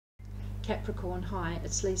Capricorn, hi,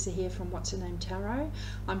 it's Lisa here from What's Her Name Tarot.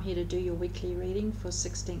 I'm here to do your weekly reading for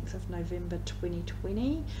 16th of November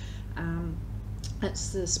 2020. It's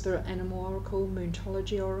the Spirit Animal Oracle,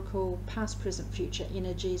 Moontology Oracle, Past, Present, Future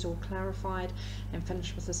Energies, all clarified, and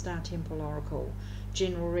finish with the Star Temple Oracle.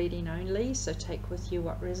 General reading only, so take with you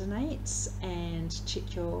what resonates, and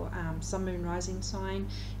check your Sun, Moon, Rising sign,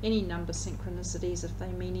 any number synchronicities if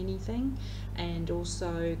they mean anything, and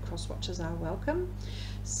also cross watches are welcome.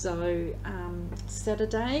 So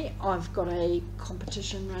Saturday I've got a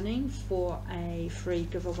competition running for a free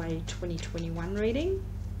giveaway 2021 reading.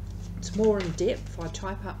 It's more in depth. I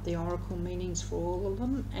type up the oracle meanings for all of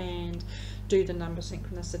them and do the number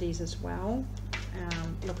synchronicities as well,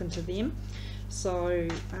 look into them. So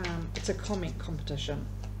it's a comment competition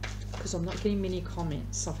because I'm not getting many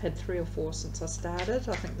comments. I've had 3 or 4 since I started.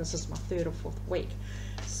 I think this is my 3rd or 4th week.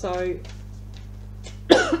 So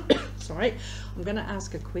sorry, I'm going to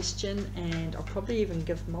ask a question, and I'll probably even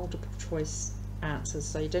give multiple choice answers,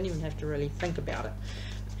 so you don't even have to really think about it.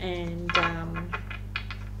 And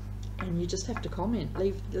you just have to comment,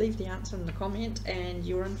 leave the answer in the comment, and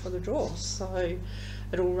you're in for the draw. So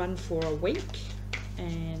it'll run for a week,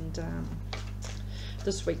 and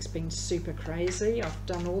this week's been super crazy. I've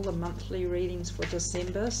done all the monthly readings for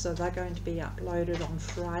December, so they're going to be uploaded on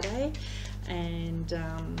Friday, and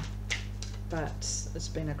but it's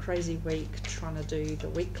been a crazy week trying to do the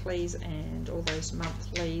weeklies and all those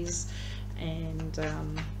monthlies, and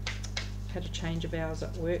had a change of hours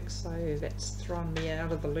at work, so that's thrown me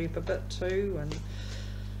out of the loop a bit too, and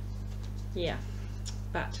yeah,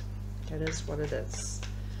 but it is what it is.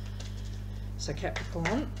 So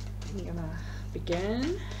Capricorn, I'm gonna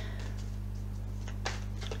begin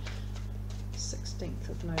 16th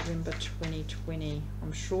of November 2020.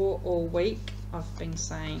 I'm sure all week I've been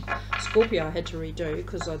saying Scorpio I had to redo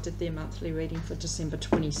because I did their monthly reading for December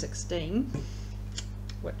 2016,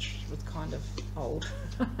 which was kind of old.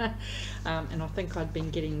 And I think I'd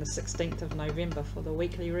been getting the 16th of November for the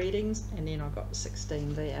weekly readings, and then I got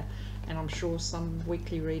 16 there, and I'm sure some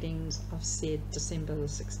weekly readings I've said December the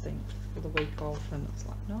 16th for the week of, and it's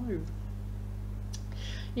like, no.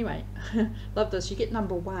 Anyway, love this. You get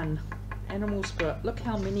number 1, Animal Spirit. Look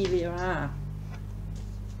how many there are,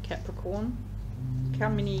 Capricorn. Look how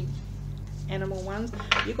many animal ones.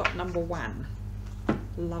 You got number 1.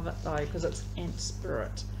 Love it though, because it's ant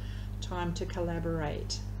spirit. Time to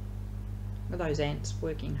collaborate. Look at those ants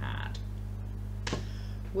working hard.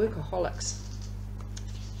 Workaholics.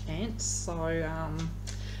 Ants. So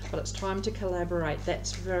but it's time to collaborate.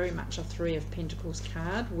 That's very much a 3 of Pentacles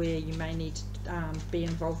card, where you may need to be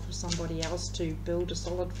involved with somebody else to build a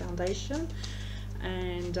solid foundation,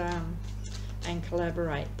 and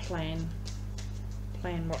collaborate, plan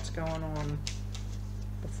what's going on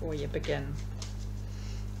before you begin.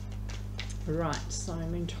 Right, so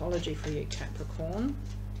Moontology for you, Capricorn.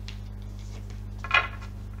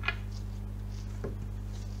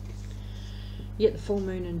 You get the full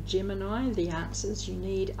moon in Gemini. The answers you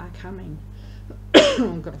need are coming.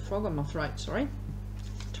 I've got a frog in my throat, sorry.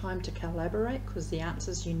 Time to collaborate, because the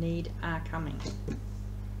answers you need are coming.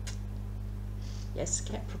 Yes,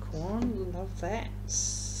 Capricorn, love that.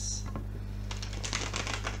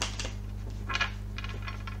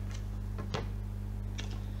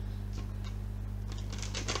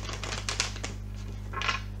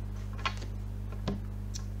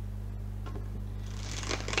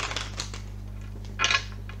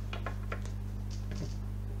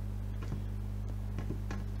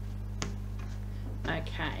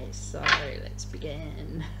 Okay, so let's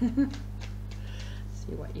begin.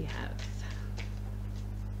 See what you have.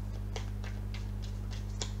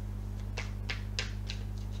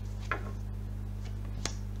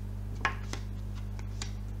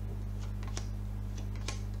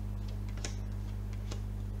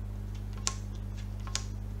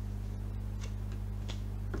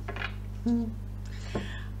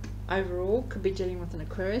 Overall, could be dealing with an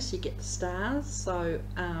Aquarius. You get the stars, so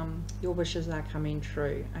your wishes are coming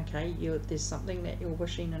true. Okay, there's something that you're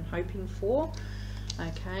wishing and hoping for.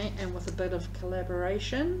 Okay, and with a bit of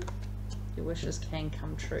collaboration, your wishes can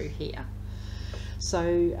come true here.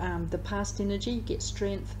 So the past energy, you get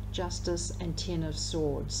strength, justice, and 10 of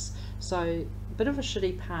swords. So a bit of a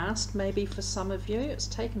shitty past maybe for some of you. It's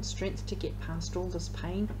taken strength to get past all this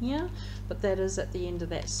pain here, but that is at the end of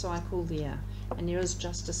that cycle there. And there is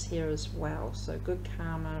justice here as well, so good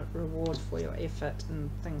karma, reward for your effort and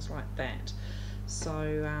things like that. So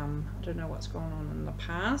I don't know what's going on in the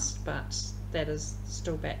past, but that is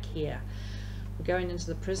still back here. Going into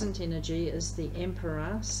the present energy is the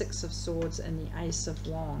Emperor, 6 of Swords, and the Ace of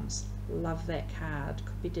Wands. Love that card.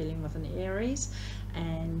 Could be dealing with an Aries,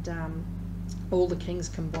 and all the kings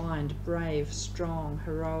combined: brave, strong,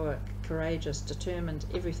 heroic, courageous, determined,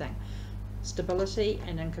 everything. Stability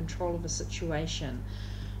and in control of a situation.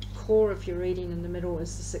 Core, if you're reading in the middle,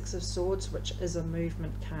 is the Six of Swords, which is a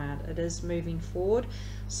movement card. It is moving forward.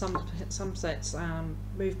 Some say it's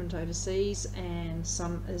movement overseas, and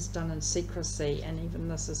some is done in secrecy, and even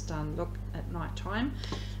this is done, look, at night time.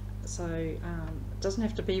 So it doesn't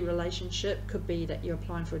have to be relationship. Could be that you're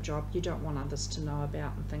applying for a job you don't want others to know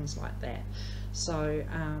about and things like that. So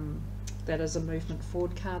that is a movement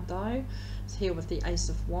forward card though. It's here with the Ace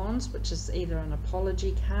of Wands, which is either an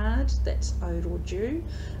apology card that's owed or due,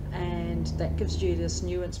 and that gives you this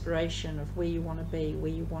new inspiration of where you want to be,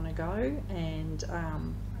 where you want to go, and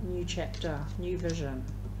new chapter, new vision.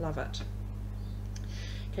 Love it.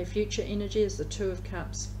 Okay, future energy is the Two of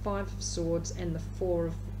Cups, Five of Swords, and the Four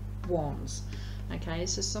of Wands. Okay,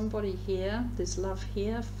 so somebody here, there's love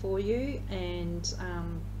here for you, and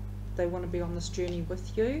they want to be on this journey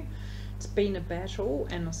with you. It's been a battle,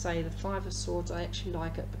 and I say the Five of Swords, I actually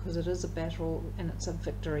like it because it is a battle and it's a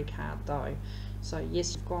victory card though. So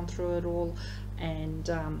yes, you've gone through it all, and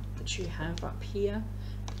but you have up here,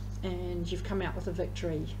 and you've come out with a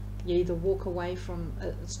victory. You either walk away from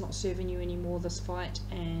it's not serving you anymore, this fight,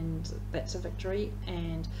 and that's a victory,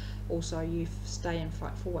 and also you stay and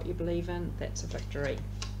fight for what you believe in, that's a victory.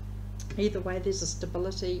 Either way, there's a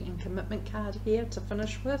stability and commitment card here to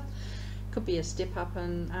finish with. Could be a step up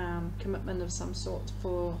in commitment of some sort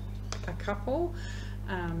for a couple,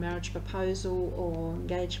 marriage proposal or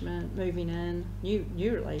engagement, moving in,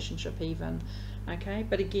 new relationship even. Okay,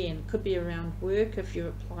 but again, could be around work if you're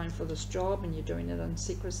applying for this job and you're doing it in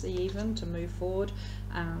secrecy even to move forward.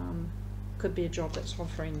 Could be a job that's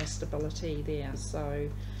offering the stability there. So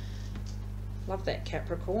love that,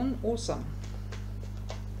 Capricorn. Awesome.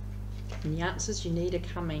 And the answers you need are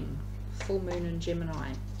coming. Full moon in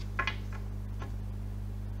Gemini.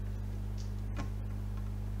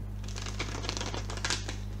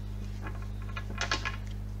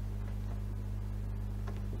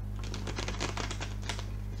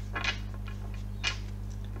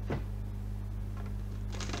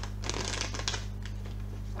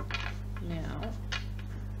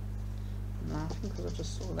 Because I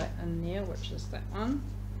just saw that in there, which is that one,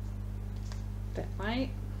 that way.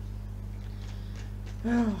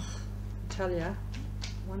 Oh, I tell you,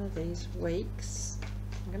 one of these weeks,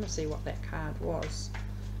 I'm going to see what that card was.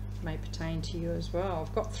 May pertain to you as well.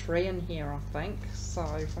 I've got 3 in here, I think,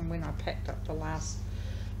 so from when I packed up the last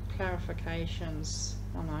clarifications.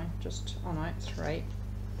 Oh no, 3.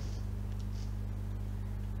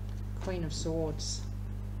 Queen of Swords,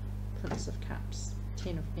 Prince of Cups,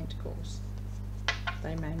 10 of Pentacles.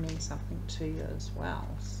 They may mean something to you as well,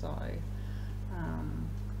 so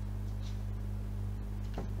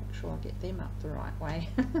make sure I get them up the right way.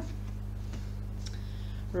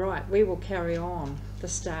 Right, we will carry on. The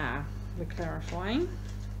Star, we're clarifying.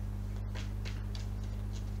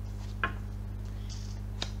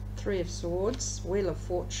 3 of Swords, Wheel of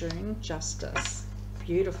Fortune, Justice.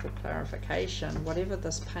 Beautiful clarification. Whatever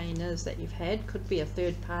this pain is that you've had, could be a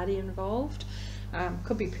third party involved.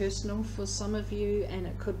 Could be personal for some of you, and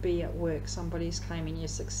it could be at work, somebody's claiming your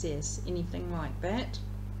success, anything like that.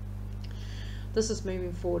 This is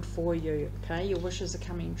moving forward for you, okay? Your wishes are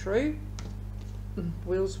coming true.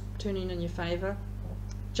 Wheels turning in your favour.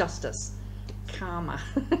 Justice. Karma.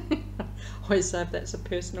 I always say if that's a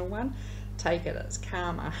personal one, take it, it's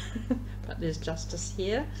karma. But there's justice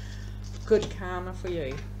here. Good karma for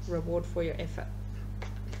you. Reward for your effort.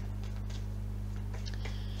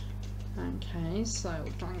 Okay, so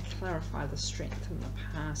we'll try and clarify the strength in the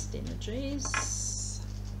past energies.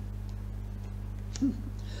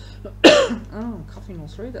 Oh, I'm coughing all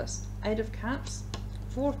through this. 8 of Cups,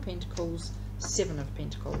 4 of Pentacles, 7 of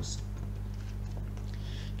Pentacles.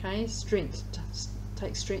 Okay, strength.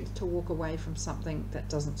 Take strength to walk away from something that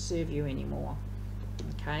doesn't serve you anymore.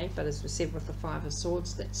 Okay, but as we said with the 5 of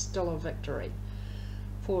Swords, that's still a victory.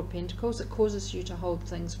 4 of Pentacles, it causes you to hold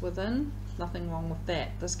things within. Nothing wrong with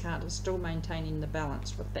that. This card is still maintaining the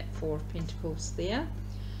balance with that 4 of Pentacles there.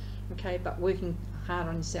 Okay, but working hard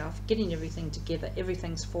on yourself, getting everything together,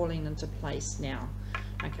 everything's falling into place now.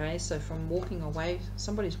 Okay, so from walking away,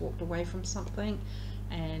 somebody's walked away from something,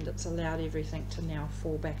 and it's allowed everything to now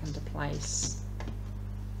fall back into place.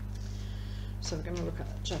 So we're going to look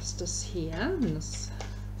at justice here and this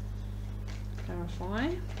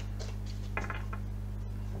clarify.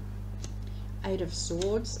 8 of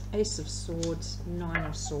Swords, Ace of Swords, 9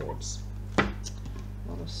 of Swords. A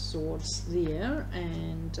lot of swords there,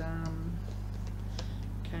 and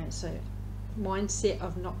okay, so mindset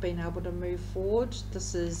of not being able to move forward.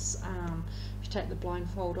 This is, if you take the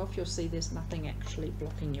blindfold off, you'll see there's nothing actually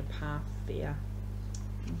blocking your path there.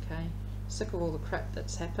 Okay, sick of all the crap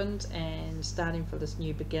that's happened and starting for this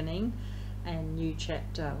new beginning and new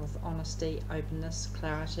chapter with honesty, openness,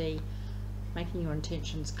 clarity, making your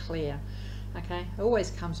intentions clear. Okay, it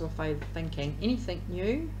always comes with overthinking. Anything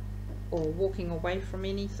new or walking away from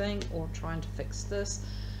anything or trying to fix this,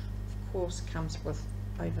 of course, comes with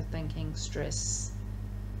overthinking, stress,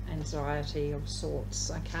 anxiety of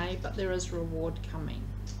sorts. Okay, but there is reward coming.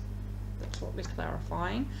 That's what we're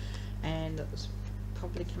clarifying, and it's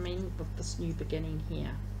probably coming with this new beginning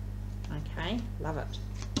here. Okay, love it.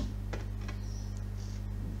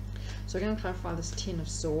 So we're going to clarify this 10 of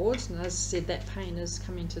Swords, and as I said, that pain is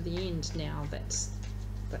coming to the end now. That's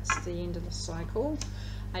the end of the cycle.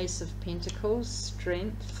 Ace of Pentacles,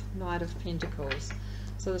 Strength, Knight of Pentacles.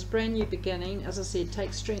 So this brand new beginning, as I said,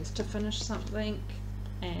 takes strength to finish something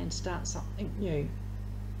and start something new.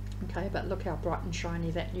 Okay, but look how bright and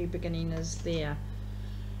shiny that new beginning is there.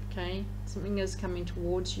 Okay, something is coming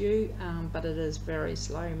towards you, but it is very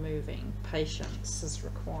slow moving. Patience is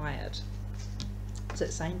required. It's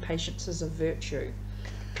that saying, patience is a virtue.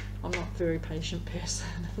 I'm not a very patient person.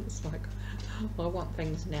 It's like, I want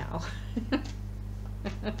things now.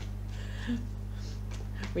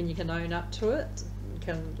 When you can own up to it, you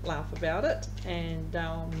can laugh about it, and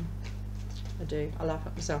I do. I laugh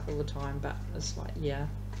at myself all the time, but it's like, yeah,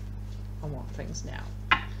 I want things now.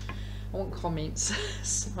 I want comments.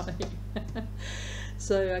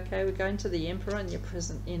 So okay, we're going to the Emperor, and your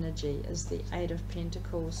present energy is the 8 of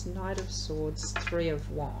Pentacles, Knight of Swords, 3 of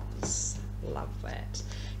Wands. Love that.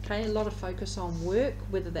 Okay, a lot of focus on work,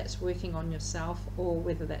 whether that's working on yourself or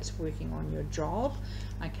whether that's working on your job.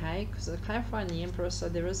 Okay, because they're clarifying the Emperor, so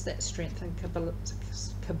there is that strength and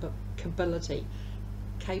capability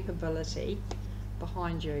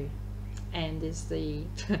behind you. And there's the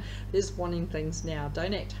there's wanting things now.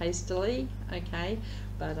 Don't act hastily, okay,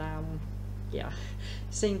 but yeah,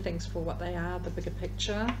 seeing things for what they are, the bigger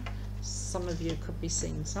picture. Some of you could be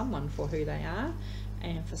seeing someone for who they are,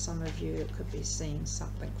 and for some of you it could be seeing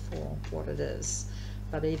something for what it is.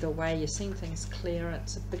 But either way, you're seeing things clearer.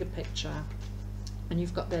 It's a bigger picture, and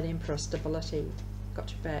you've got that Emperor stability,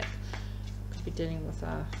 got your back. Could be dealing with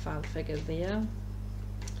a father figure there.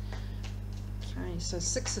 Okay, so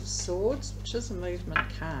 6 of Swords, which is a movement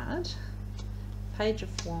card, Page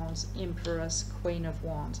of Wands, Empress, Queen of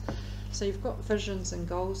Wands. So you've got visions and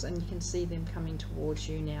goals, and you can see them coming towards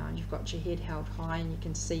you now, and you've got your head held high, and you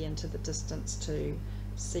can see into the distance to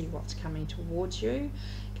see what's coming towards you.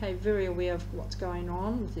 Okay, very aware of what's going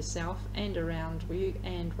on with yourself and around you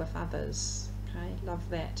and with others. Okay, love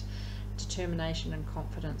that. Determination and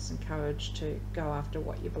confidence and courage to go after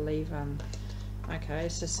what you believe in. Okay,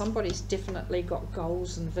 so somebody's definitely got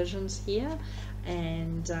goals and visions here,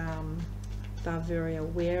 and they're very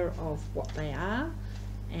aware of what they are,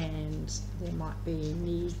 and there might be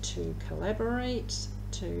need to collaborate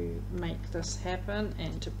to make this happen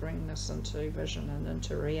and to bring this into vision and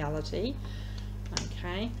into reality.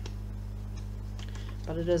 Okay,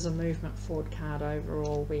 but it is a movement forward card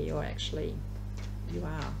overall, where you are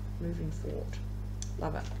moving forward.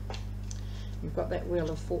 Love it. You've got that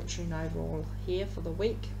Wheel of Fortune overall here for the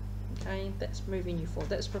week. Okay, that's moving you forward,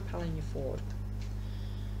 that's propelling you forward.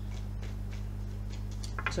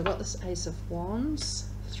 So I've got this Ace of Wands,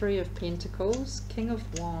 3 of Pentacles, King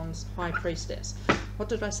of Wands, High Priestess. What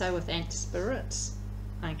did I say with anti-spirits?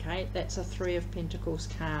 Okay, that's a 3 of Pentacles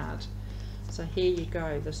card. So here you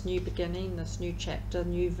go, this new beginning, this new chapter,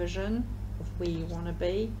 new vision of where you want to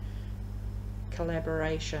be,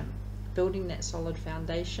 collaboration, building that solid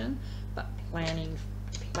foundation, but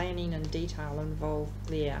planning and detail involved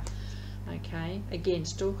there. Okay, again,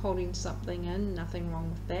 still holding something in, nothing wrong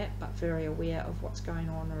with that, but very aware of what's going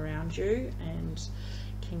on around you. And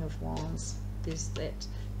King of Wands, there's that,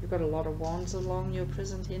 you've got a lot of wands along your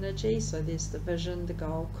present energy, so there's the vision, the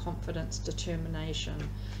goal, confidence, determination,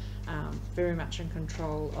 very much in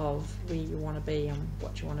control of where you want to be and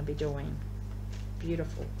what you want to be doing.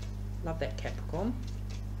 Beautiful. Love that, Capricorn.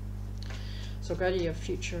 So go to your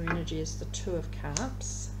future energy is the 2 of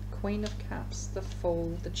Cups, Queen of Cups, the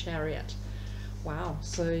Fool, the Chariot. Wow,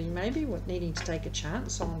 so you may be needing to take a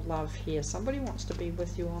chance on love here. Somebody wants to be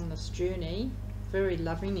with you on this journey. Very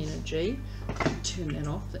loving energy. Turn that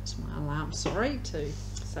off, that's my alarm, sorry. So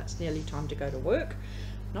it's nearly time to go to work.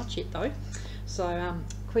 Not yet though. So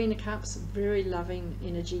Queen of Cups, very loving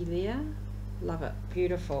energy there. Love it,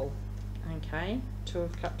 beautiful. Okay, 2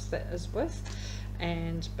 of Cups that is with.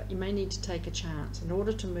 But you may need to take a chance in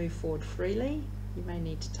order to move forward freely. You may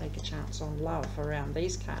need to take a chance on love around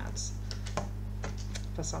these cards.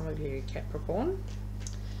 for some of you Capricorn.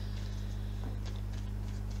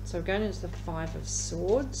 So we're going into the Five of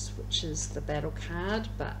Swords, which is the battle card,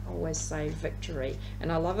 but I always say victory.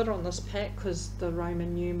 And I love it on this pack because the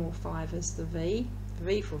Roman numeral 5 is the V. The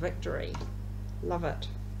V for victory. Love it.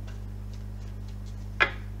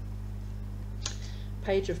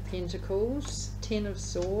 Page of Pentacles, 10 of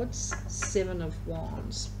Swords, 7 of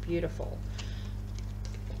Wands. Beautiful.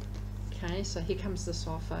 Okay, so here comes this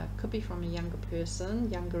offer. Could be from a younger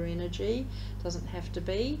person, younger energy. Doesn't have to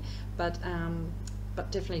be, but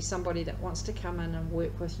definitely somebody that wants to come in and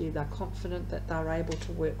work with you. They're confident that they're able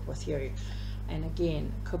to work with you. And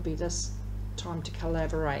again, it could be this time to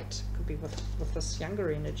collaborate. Could be with this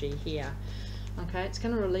younger energy here. Okay, it's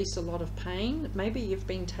going to release a lot of pain. Maybe you've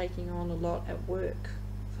been taking on a lot at work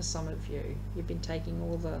for some of you. You've been taking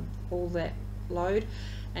all that load,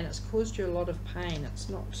 and it's caused you a lot of pain. It's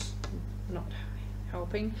not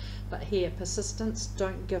helping. But here, persistence,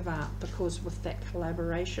 don't give up, because with that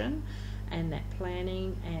collaboration and that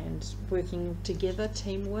planning and working together,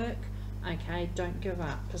 teamwork, okay, don't give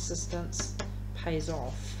up. Persistence pays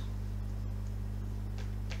off.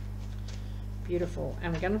 Beautiful.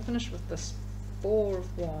 And we're going to finish with this 4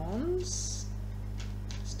 of Wands,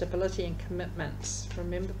 stability and commitments.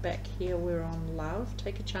 Remember, back here we're on love.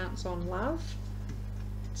 Take a chance on love.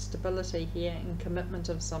 Stability here and commitment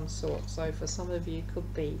of some sort. So for some of you,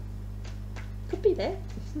 could be that.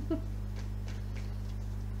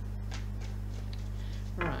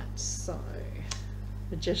 Right, so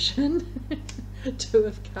Magician, 2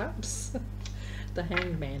 of Cups, the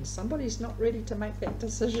Hangman. Somebody's not ready to make that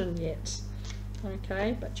decision yet.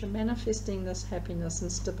 Okay, but you're manifesting this happiness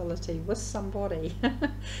and stability with somebody.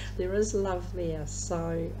 There is love there.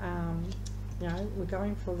 So you know, we're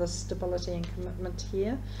going for this stability and commitment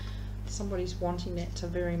here. Somebody's wanting that to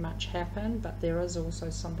very much happen, but there is also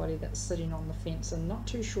somebody that's sitting on the fence and not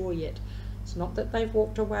too sure yet. It's not that they've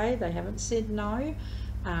walked away, they haven't said no,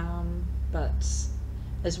 but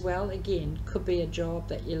as well, again, could be a job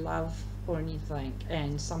that you love or anything,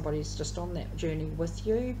 and somebody's just on that journey with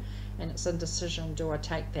you, and it's a decision, do I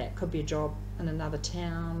take that? Could be a job in another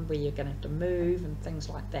town where you're going to have to move and things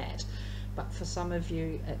like that. But for some of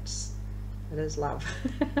you, it is love,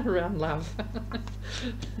 around love.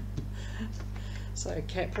 So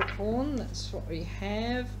Capricorn, that's what we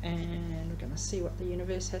have, and we're going to see what the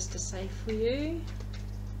universe has to say for you.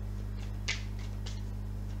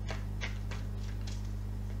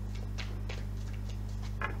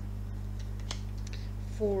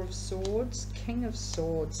 Four of Swords, King of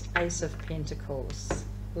Swords, Ace of Pentacles.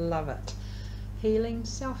 Love it. Healing,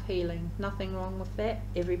 self-healing, nothing wrong with that.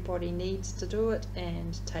 Everybody needs to do it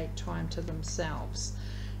and take time to themselves.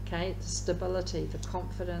 Okay, the stability, the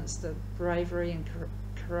confidence, the bravery and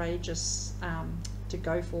courageous to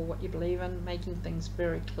go for what you believe in, making things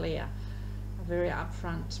very clear. A very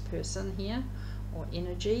upfront person here, or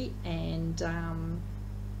energy, and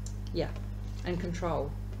yeah, and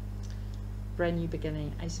control. Brand new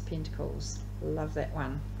beginning, Ace of Pentacles. Love that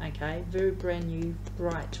one. Okay, very brand new,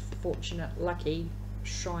 bright, fortunate, lucky,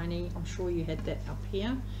 shiny. I'm sure you had that up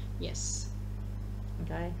here. Yes.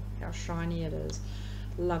 Okay, how shiny it is.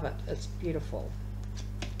 Love it. It's beautiful.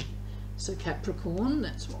 So Capricorn,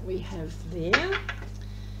 that's what we have there.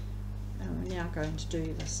 And we're now going to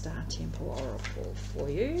do the Star Temple Oracle for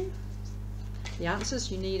you. The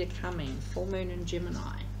answers you need are coming. Full Moon in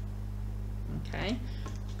Gemini. Okay.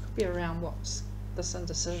 Could be around what's this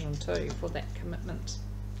indecision too, for that commitment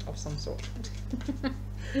of some sort.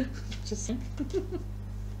 Just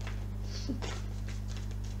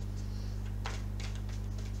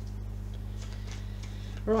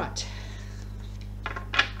right,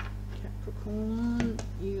 Capricorn,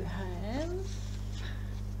 you have,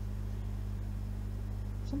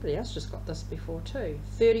 somebody else just got this before too.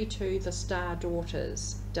 32, the Star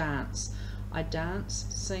Daughters, dance. I dance,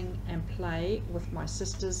 sing and play with my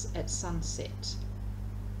sisters at sunset.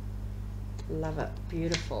 Love it.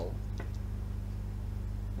 Beautiful.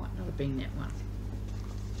 Might not have been that one.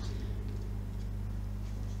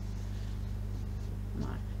 No.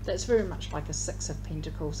 That's very much like a 6 of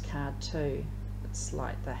Pentacles card too. It's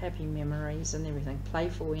like the happy memories and everything.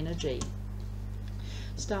 Playful energy.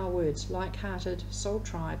 Star words, like-hearted, soul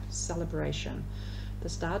tribe, celebration. The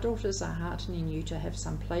Star Daughters are heartening you to have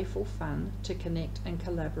some playful fun, to connect and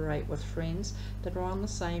collaborate with friends that are on the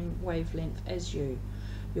same wavelength as you.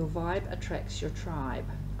 Your vibe attracts your tribe.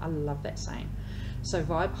 I love that saying. So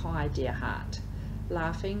vibe high, dear heart.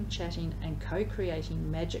 Laughing, chatting and co-creating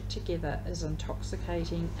magic together is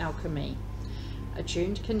intoxicating alchemy.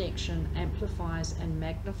 Attuned connection amplifies and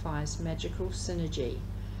magnifies magical synergy.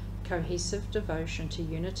 Cohesive devotion to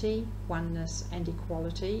unity, oneness and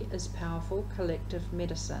equality is powerful collective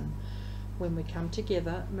medicine. When we come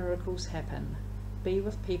together, miracles happen. Be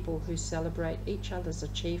with people who celebrate each other's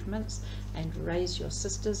achievements and raise your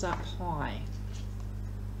sisters up high.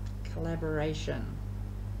 Collaboration,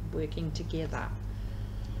 working together.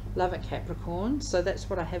 Love it, Capricorn. So that's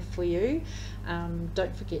what I have for you.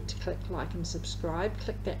 Don't forget to click like and subscribe.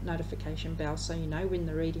 Click that notification bell so you know when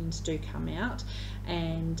the readings do come out.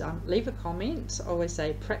 And leave a comment. I always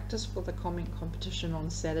say practice for the comment competition on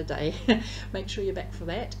Saturday. Make sure you're back for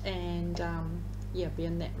that. And yeah, be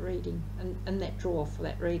in that reading, in that draw for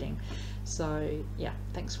that reading. So yeah,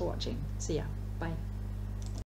 thanks for watching. See ya. Bye.